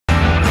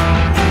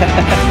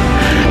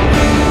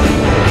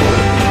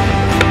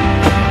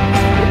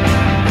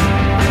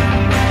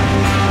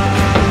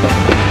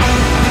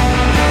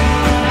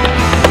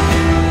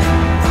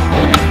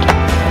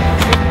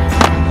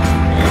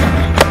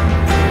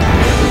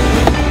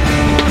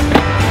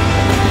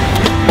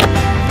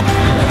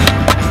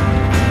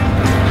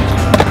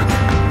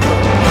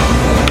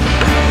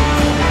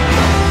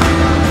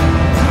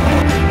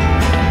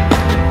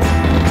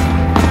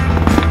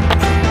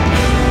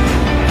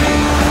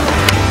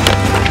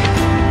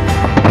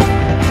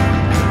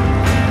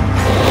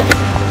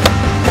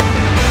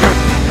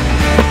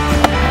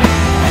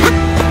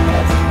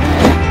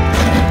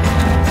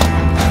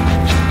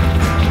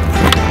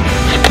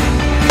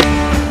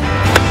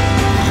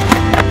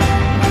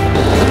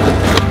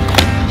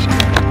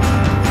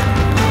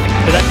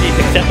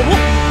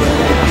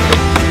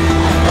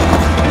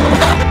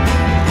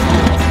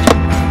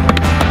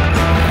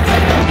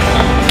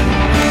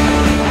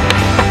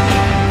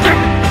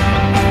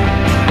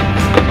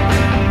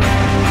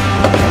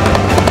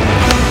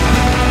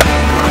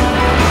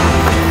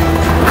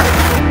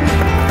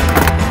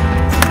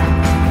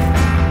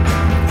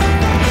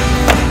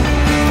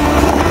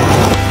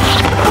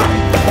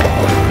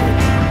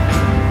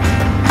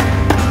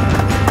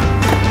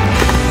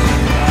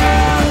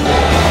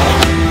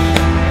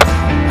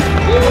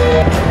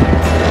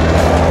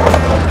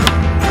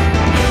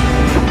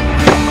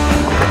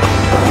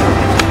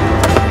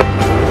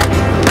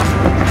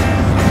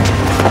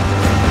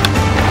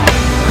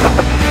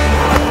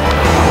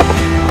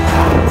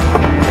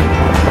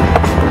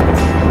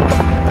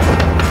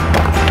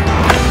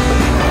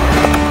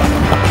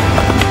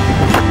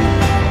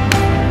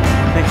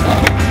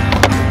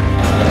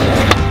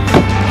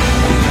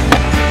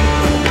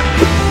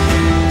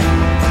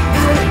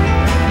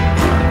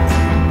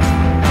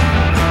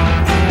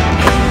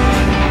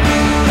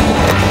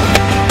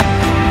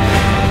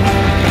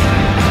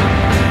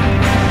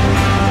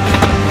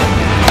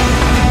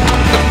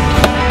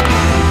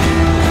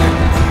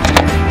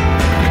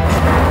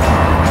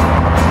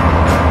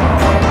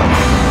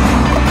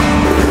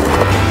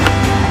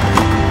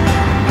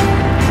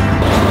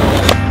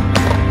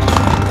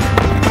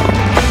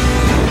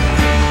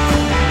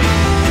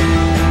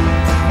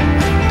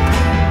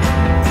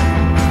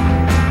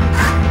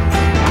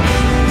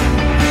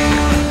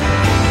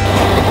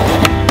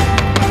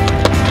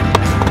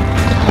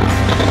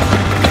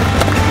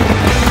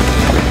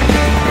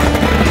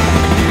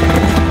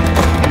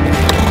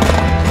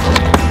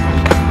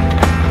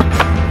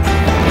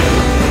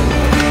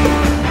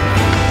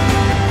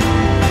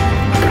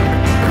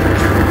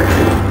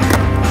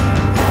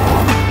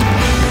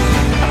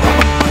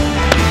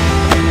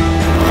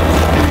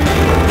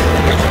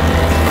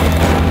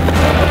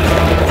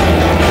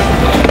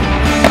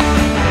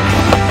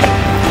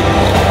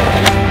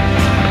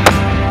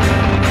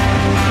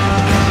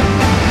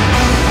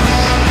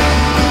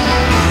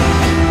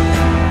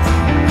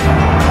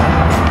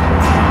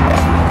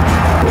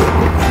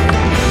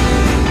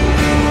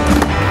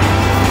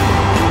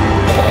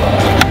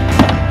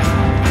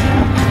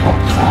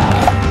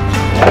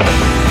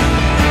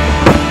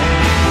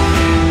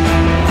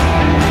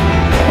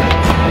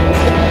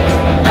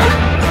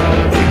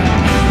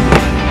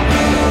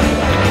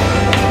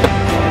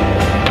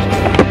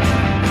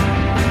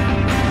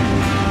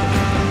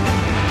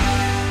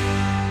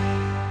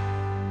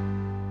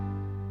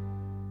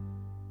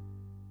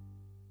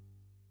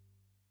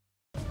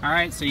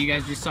Alright, so you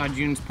guys just saw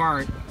June's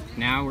part.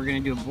 Now we're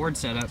going to do a board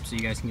setup so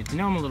you guys can get to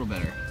know him a little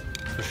better.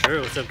 For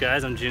sure. What's up,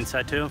 guys? I'm June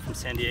Saito from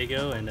San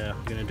Diego, and we're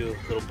going to do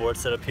a little board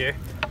setup here.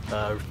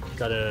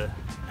 Got a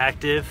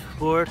active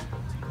board,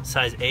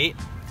 size 8,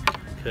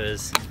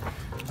 because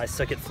I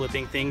suck at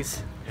flipping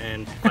things,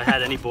 and if I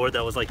had any board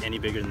that was like any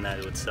bigger than that,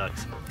 it would suck.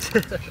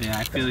 Yeah,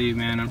 I feel you,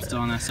 man. I'm still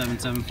on that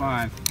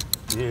 775.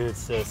 Dude, it's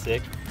so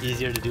sick.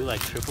 Easier to do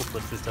like triple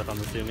flips and stuff, I'm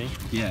assuming.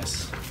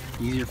 Yes,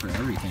 easier for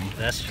everything.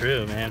 That's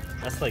true, man.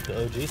 That's like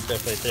the OG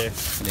stuff right there.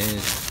 It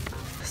is.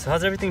 So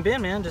how's everything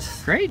been, man?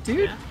 Just great,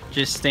 dude. Yeah.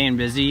 Just staying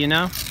busy, you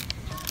know.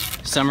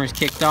 Summer's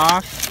kicked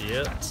off.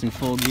 Yep. It's in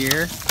full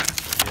gear. Yep.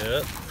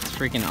 It's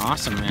freaking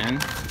awesome, man.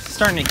 It's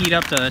starting to heat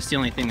up though. That's the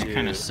only thing that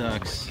kind of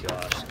sucks.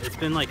 Gosh, it's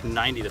been like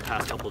 90 the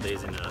past couple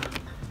days in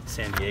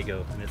San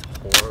Diego, and it's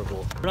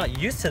horrible. We're not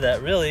used to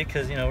that really,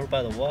 because you know we're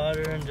by the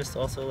water, and just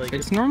also like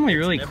it's normally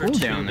really cool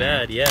down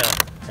there. Yeah.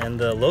 And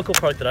the local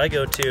park that I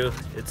go to,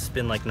 it's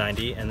been like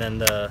 90, and then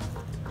the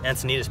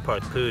Encinitas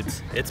Park,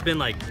 Poods, it's been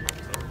like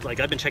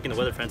I've been checking the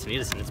weather for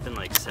Encinitas, and it's been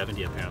like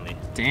 70 apparently.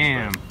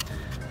 Damn.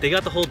 But they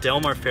got the whole Del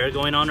Mar Fair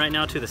going on right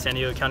now too, the San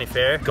Diego County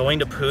Fair. Going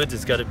to Poods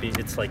is gotta be,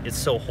 it's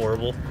so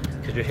horrible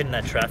because you're hitting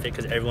that traffic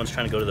because everyone's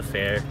trying to go to the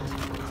fair.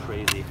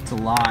 Crazy. It's a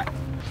lot.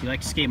 You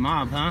like to skate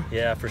mob, huh?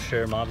 Yeah, for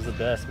sure. Mob's the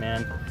best,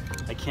 man.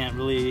 I can't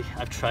really,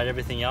 I've tried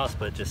everything else,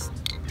 but it just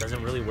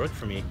doesn't really work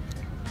for me.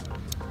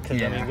 Because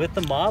yeah. I mean, with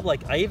the mob,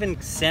 like I even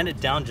sand it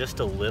down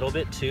just a little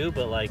bit too,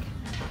 but like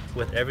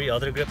with every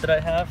other grip that I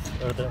have,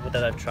 or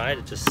that I've tried,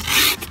 it just,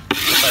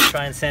 if I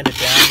try and sand it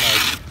down,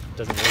 like, it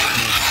doesn't work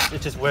for me.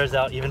 It just wears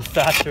out even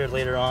faster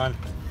later on.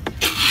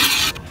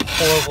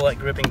 horrible at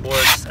gripping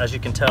boards, as you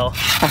can tell,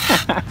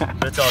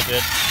 but it's all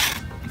good.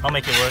 I'll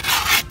make it work.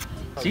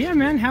 So yeah,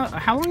 man,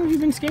 how long have you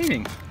been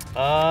skating?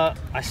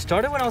 I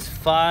started when I was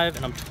 5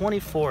 and I'm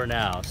 24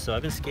 now, so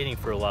I've been skating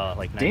for a while,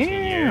 like 19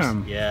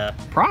 years. Yeah.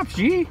 Props,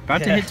 G.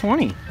 About to hit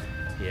 20.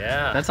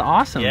 Yeah. That's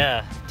awesome.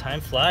 Yeah. Time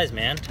flies,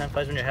 man. Time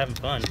flies when you're having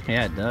fun.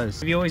 Yeah, it does.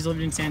 Have you always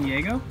lived in San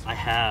Diego? I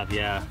have,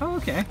 yeah. Oh,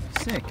 okay.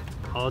 Sick.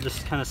 I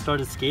just kind of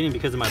started skating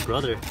because of my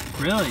brother.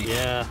 Really?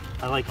 Yeah.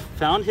 I like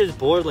found his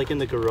board like in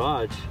the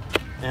garage,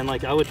 and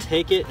like I would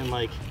take it and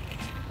like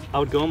I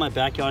would go in my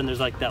backyard, and there's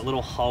like that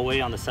little hallway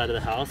on the side of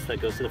the house that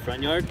goes to the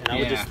front yard, and I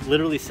would just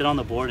literally sit on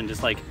the board and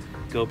just like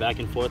go back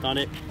and forth on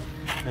it.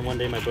 And one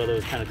day my brother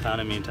was kind of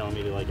clowning me and telling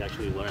me to like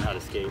actually learn how to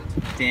skate.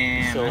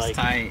 Damn, so, that's like,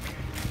 tight.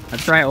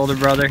 That's right, older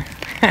brother.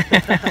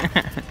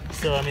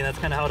 So I mean, that's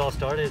kind of how it all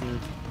started, and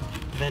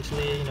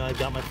eventually, you know, I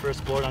got my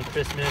first board on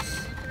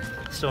Christmas.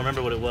 Still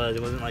remember what it was.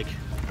 It wasn't like,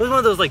 it was one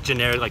of those like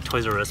generic like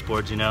Toys R Us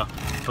boards, you know,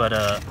 but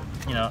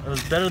you know, it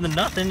was better than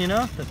nothing, you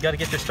know. You've got to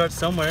get your start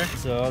somewhere.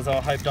 So I was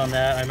all hyped on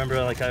that. I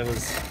remember like I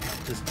was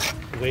just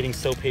waiting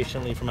so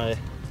patiently for my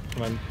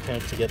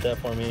parents to get that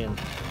for me,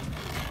 and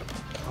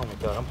oh my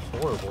god, I'm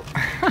horrible.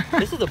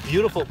 This is a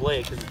beautiful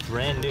blade because it's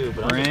brand new,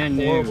 but I'm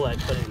horrible at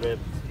cutting grip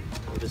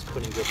or just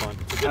putting grip on.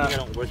 It's a good thing I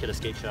don't work at a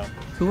skate shop.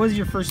 Who was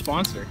your first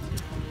sponsor?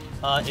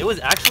 It was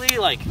actually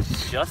like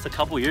just a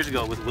couple years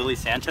ago with Willie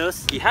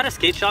Santos. He had a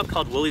skate shop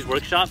called Willie's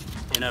Workshop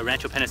in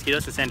Rancho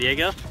Penasquitos in San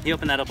Diego. He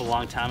opened that up a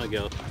long time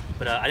ago,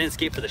 but I didn't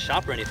skate for the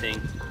shop or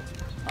anything.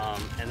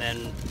 And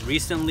then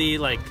recently,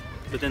 like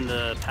within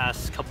the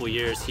past couple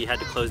years, he had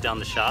to close down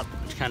the shop,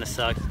 which kind of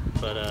sucked.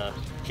 But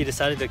he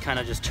decided to kind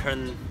of just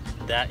turn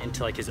that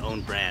into like his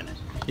own brand.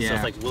 Yeah. So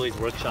it's like Willie's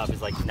Workshop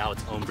is like now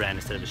its own brand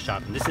instead of a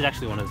shop. And this is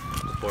actually one of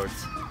the boards,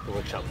 the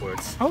workshop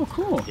boards. Oh,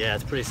 cool. Yeah,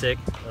 it's pretty sick.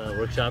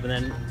 Workshop, and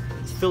then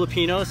it's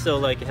Filipino, so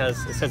like it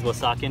says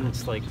Wasakin.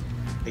 It's like,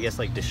 I guess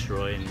like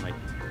destroy and like.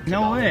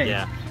 No way.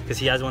 Yeah, because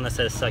he has one that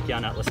says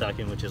Sakyan at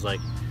Wasakin, which is like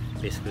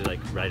basically like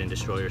ride and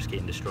destroy or skate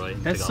and destroy.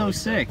 That's so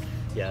sick.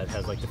 Yeah, it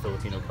has like the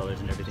Filipino colors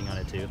and everything on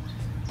it too.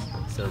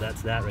 So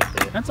that's that right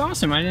there. That's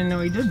awesome. I didn't know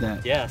he did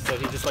that. Yeah, so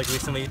he just like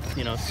recently,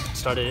 you know,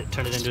 turned it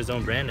into his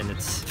own brand, and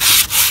it's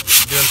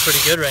doing pretty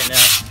good right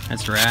now.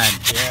 That's rad.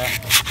 Yeah,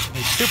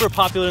 he's super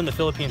popular in the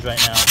Philippines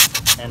right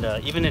now,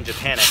 and even in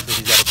Japan actually.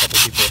 He's got a couple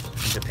people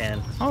in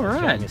Japan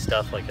carrying his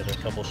stuff like at a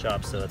couple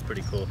shops, so that's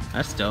pretty cool.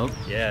 That's dope.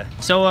 Yeah.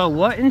 So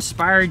what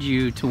inspired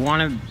you to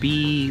want to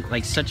be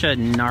like such a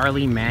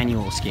gnarly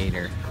manual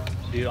skater?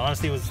 Dude,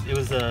 honestly, it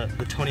was the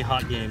Tony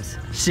Hawk games.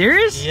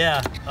 Serious?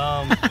 Yeah.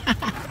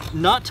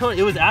 Not Tony.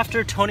 It was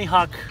after Tony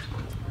Hawk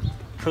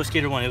Pro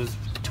Skater 1. It was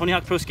Tony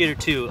Hawk Pro Skater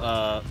 2.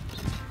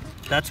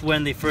 That's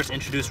when they first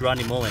introduced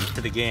Rodney Mullen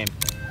to the game,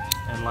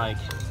 and like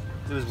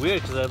it was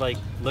weird because I like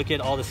look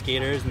at all the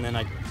skaters and then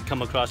I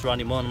come across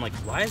Rodney Mullen. I'm like,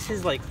 why are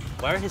his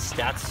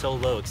stats so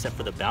low except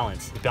for the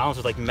balance? The balance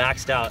was like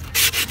maxed out.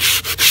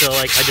 So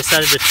like I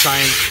decided to try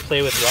and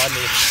play with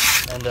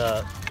Rodney, and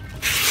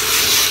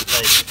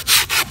like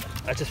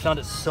I just found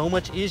it so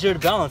much easier to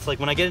balance. Like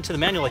when I get into the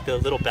manual, like the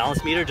little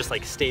balance meter just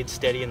like stayed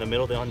steady in the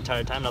middle the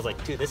entire time. And I was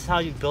like, dude, this is how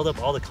you build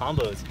up all the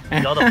combos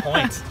and all the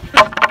points.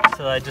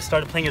 So I just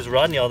started playing as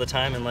Rodney all the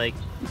time, and like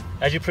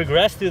as you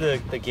progress through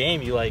the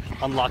game, you like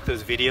unlock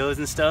those videos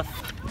and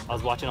stuff. I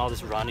was watching all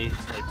this Rodney,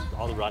 like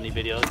all the Rodney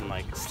videos, and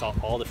like saw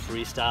all the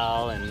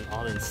freestyle and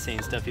all the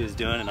insane stuff he was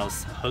doing, and I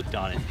was hooked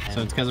on it. And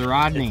so it's because of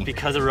Rodney. It's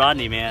because of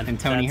Rodney, man. And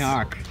Tony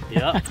Hawk.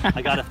 Yep,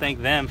 I gotta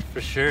thank them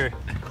for sure.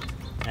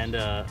 And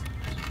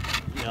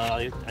you know,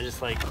 I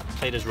just like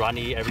played as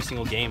Rodney every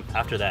single game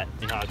after that.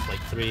 You know, it's like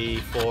 3,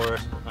 4,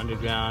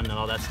 Underground, and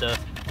all that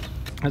stuff.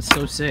 That's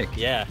so sick.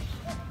 Yeah.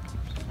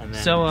 And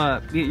then,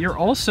 so you're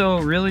also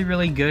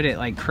really good at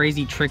like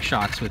crazy trick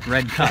shots with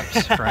red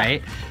cups,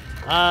 right?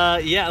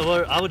 Yeah,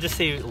 well, I would just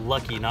say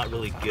lucky, not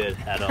really good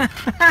at all.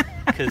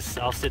 Because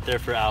I'll sit there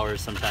for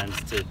hours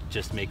sometimes to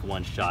just make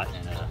one shot,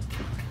 and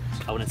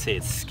I wouldn't say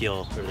it's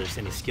skill or there's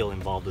any skill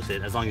involved with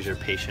it, as long as you're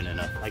patient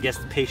enough. I guess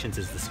patience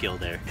is the skill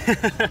there.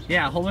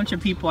 Yeah, a whole bunch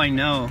of people I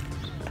know,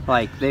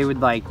 like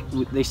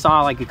they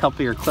saw like a couple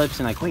of your clips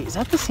and like, wait, is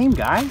that the same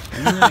guy?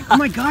 And they're like, oh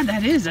my god,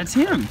 that's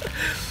him.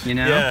 You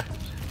know? Yeah,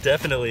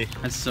 definitely.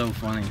 That's so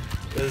funny.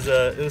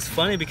 It was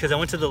funny because I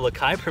went to the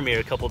Lakai premiere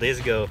a couple days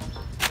ago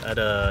at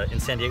in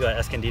San Diego at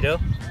Escondido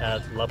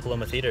at La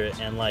Paloma Theater,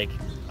 and like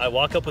I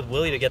walk up with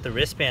Willie to get the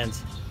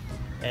wristbands,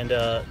 and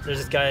there's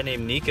this guy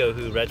named Nico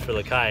who read for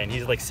Lakai, and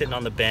he's like sitting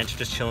on the bench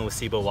just chilling with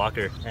Sibo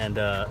Walker, and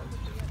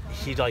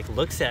he like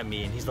looks at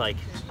me and he's like,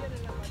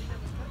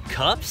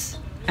 cups?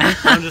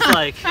 I'm just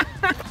like,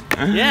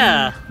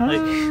 yeah,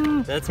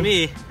 like that's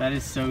me. That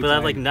is so. But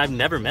I've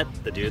never met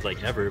the dude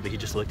like ever, but he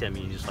just looked at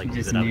me and just like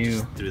knew that I was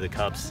just through the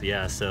cups.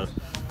 Yeah, so.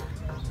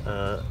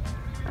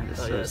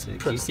 So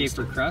sick. Do you skate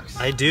for Crux?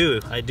 I do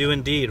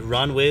indeed.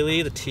 Ron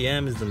Whaley, the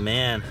TM, is the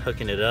man,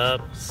 hooking it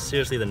up.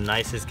 Seriously, the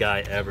nicest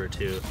guy ever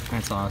too.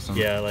 That's awesome.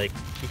 Yeah, like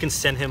you can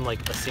send him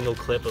like a single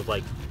clip of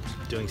like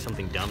doing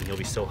something dumb, and he'll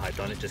be so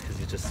hyped on it just because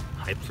he's just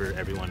hyped for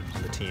everyone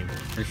on the team.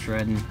 For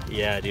shredding.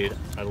 Yeah, dude,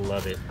 I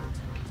love it.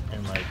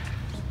 And like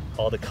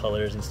all the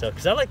colors and stuff,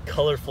 because I like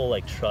colorful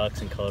like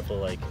trucks and colorful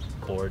like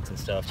boards and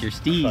stuff. It's your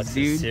steez, Crux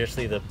dude. is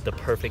seriously the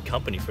perfect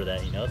company for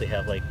that, you know? They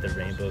have like the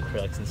rainbow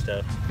Crux and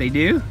stuff. They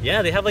do?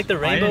 Yeah, they have like the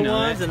rainbow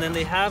ones, that. and then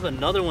they have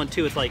another one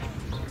too. It's like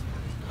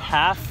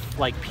half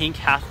like pink,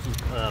 half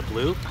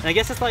blue. And I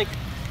guess it's like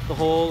the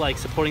whole like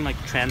supporting like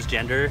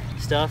transgender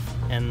stuff.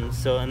 And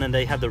then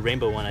they have the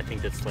rainbow one, I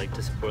think that's like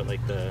to support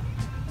like the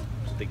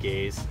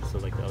gays, so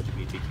like the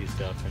LGBTQ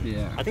stuff. And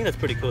yeah. I think that's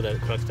pretty cool that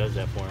Crux does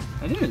that for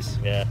them. It is.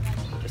 Yeah,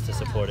 just to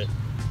support it.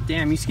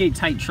 Damn, you skate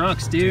tight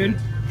trucks, dude.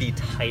 The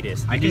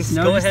tightest. I just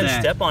go noticed ahead that.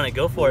 and step on it.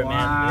 Go for it,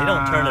 man. They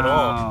don't turn at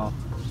all.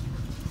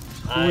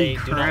 Holy I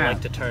crap. do not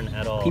like to turn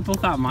at all. People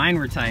thought mine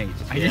were tight.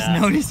 I just Yeah.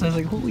 noticed. I was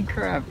like, holy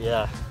crap.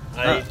 Yeah,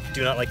 I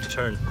do not like to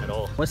turn at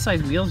all. What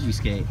size wheels do you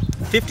skate?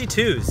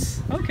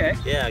 52s. Okay.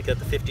 Yeah, I got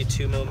the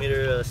 52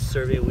 millimeter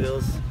survey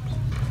wheels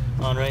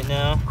on right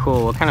now.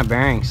 Cool. What kind of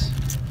bearings?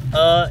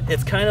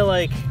 It's kind of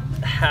like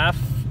half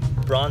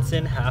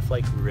Bronson, half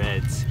like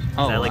Reds.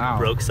 Oh, I like wow.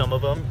 broke some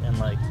of them, and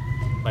like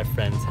my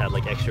friends had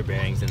like extra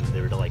bearings and they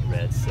were like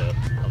Reds, so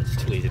I was just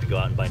too lazy to go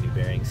out and buy new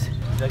bearings.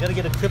 I gotta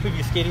get a clip of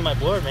you skating my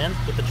board, man,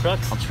 with the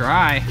trucks. I'll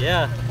try.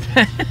 Yeah.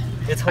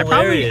 It's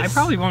hilarious. I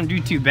probably won't do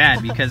too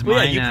bad because well,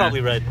 mine, yeah, you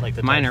probably read like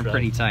the mine are truck.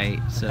 pretty tight.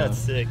 So That's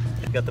sick.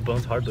 I've got the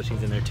Bones hard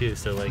bushings in there too,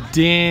 so like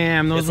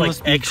damn, those it's like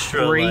must be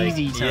extra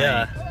crazy like, tight.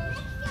 yeah.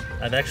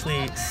 I've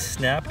actually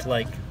snapped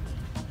like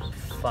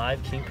 5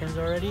 kingpins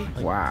already. Like,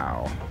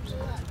 wow.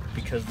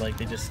 Because like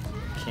they just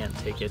can't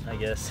take it, I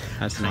guess.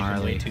 That's Crank them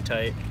gnarly. way too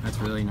tight. That's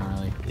really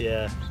gnarly.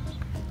 Yeah.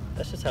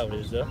 That's just how it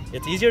is though.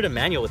 It's easier to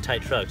manual with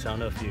tight trucks. I don't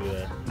know if you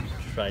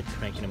tried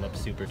cranking them up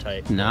super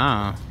tight.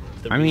 Nah.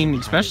 I mean,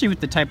 especially with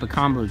the type of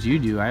combos you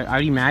do,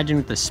 I'd imagine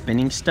with the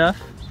spinning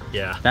stuff,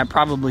 yeah, that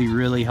probably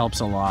really helps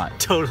a lot.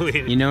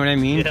 Totally. You know what I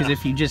mean? Because Yeah.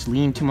 if you just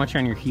lean too much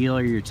on your heel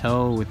or your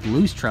toe with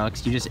loose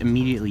trucks, you just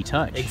immediately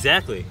touch.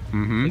 Exactly.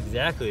 Mm-hmm.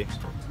 Exactly.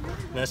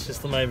 And that's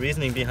just my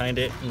reasoning behind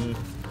it. And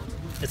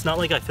it's not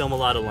like I film a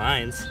lot of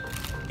lines.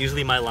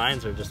 Usually my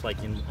lines are just like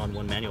on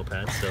one manual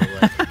pad, so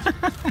like,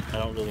 I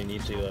don't really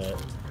need to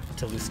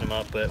loosen them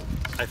up. But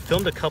I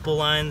filmed a couple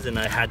lines and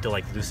I had to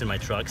like loosen my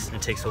trucks.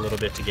 It takes a little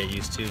bit to get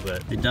used to,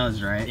 but It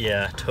does, right?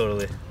 yeah,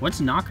 totally.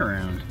 What's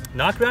Knockaround?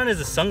 Knockaround is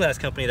a sunglass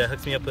company that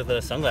hooks me up with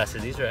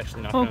sunglasses. These are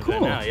actually Knockaround cool.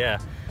 right now. Yeah,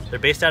 they're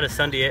based out of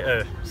San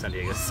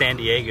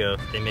Diego.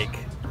 They make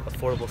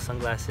affordable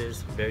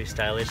sunglasses, very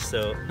stylish.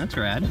 So That's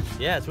rad.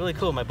 yeah, it's really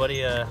cool. My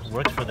buddy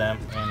works for them,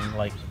 and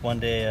like one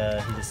day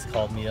he just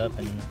called me up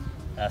and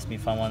asked me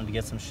if I wanted to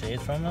get some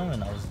shades from them,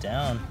 and I was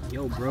down.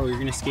 Yo, bro, you're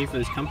gonna skate for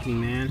this company,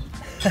 man.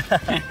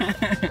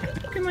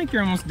 Looking like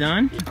you're almost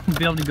done. You'll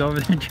be able to go over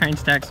there and try and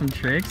stack some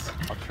tricks.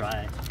 I'll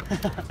try.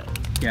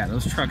 Yeah,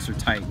 those trucks are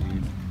tight,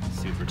 dude.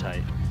 Super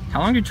tight. How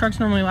long do trucks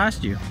normally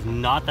last you?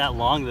 Not that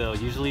long though.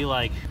 Usually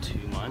like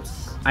 2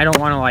 months. I don't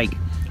want to like,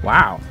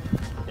 wow.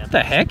 Yeah, What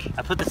the heck?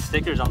 I put the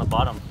stickers on the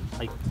bottom,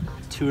 like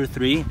 2 or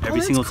 3 every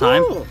that's single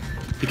cool. time.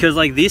 Because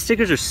like these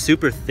stickers are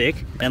super thick,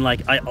 and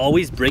like I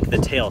always break the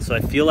tail, so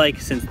I feel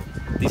like since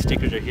these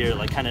stickers are here,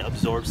 like kind of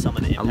absorb some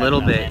of the impact. A little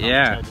that bit, land on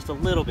yeah. the tail, just a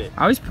little bit.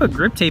 I always put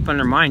grip tape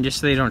under mine just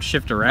so they don't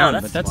shift around,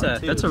 that's but that's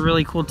smart, a too.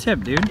 really cool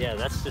tip, dude. Yeah,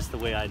 that's just the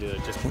way I do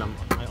it. Just because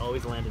I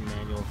always land in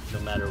manual, no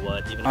matter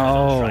what, even if I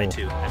Oh. don't try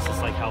to. That's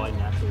just like how I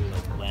naturally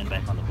like land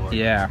back on the board.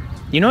 Yeah.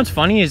 You know what's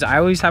funny is I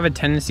always have a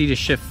tendency to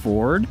shift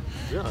forward.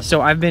 Really?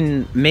 So I've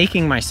been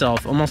making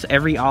myself, almost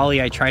every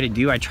ollie I try to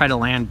do, I try to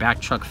land back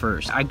truck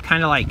first. I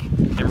kind of like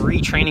am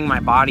retraining my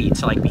body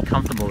to like be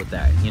comfortable with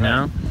that, you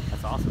know?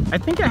 That's awesome. I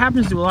think it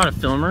happens to a lot of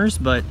filmers,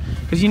 but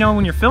because you know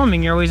when you're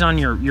filming, you're always on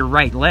your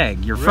right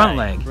leg, your front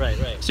leg. Right.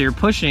 So you're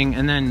pushing,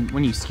 and then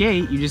when you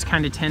skate, you just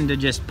kind of tend to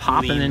just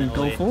pop Lean and then that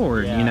go way.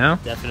 forward, Yeah, you know?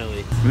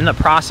 Definitely. I'm in the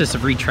process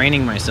of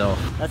retraining myself.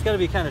 That's got to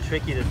be kind of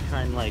tricky to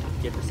try and like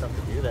get yourself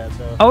to do that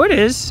though. Oh, it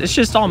is. It's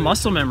just all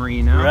muscle memory,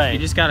 you know? Right. You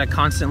just got to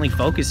constantly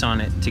focus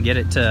on it to get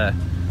it to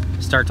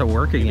start to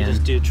work You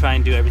again. just try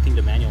and do everything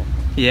to manual.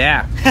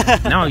 Yeah.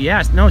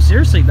 No,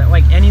 seriously, that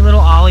like any little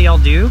ollie I'll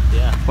do,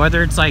 Yeah.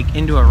 whether it's like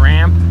into a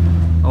ramp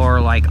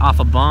or like off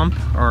a bump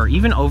or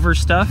even over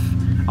stuff,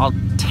 I'll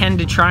tend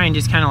to try and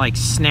just kind of like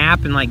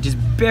snap and like just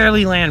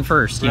barely land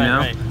first, you know?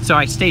 Right. So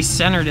I stay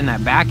centered in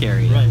that back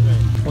area. Right.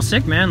 Well,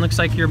 sick, man. Looks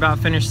like you're about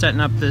finished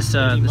setting up this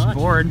Pretty this much.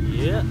 board.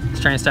 Yeah.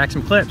 Let's try and stack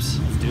some clips.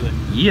 Let's do it.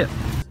 Yeah.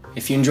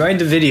 If you enjoyed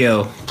the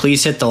video,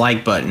 please hit the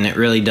like button. It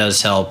really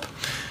does help.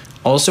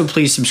 Also,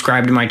 please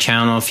subscribe to my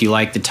channel if you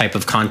like the type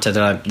of content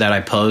that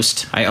I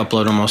post. I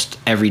upload almost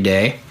every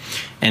day.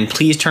 And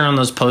please turn on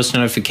those post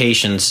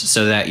notifications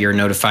so that you're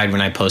notified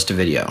when I post a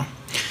video.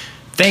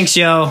 Thanks,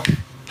 yo.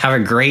 Have a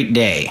great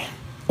day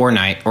or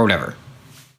night or whatever.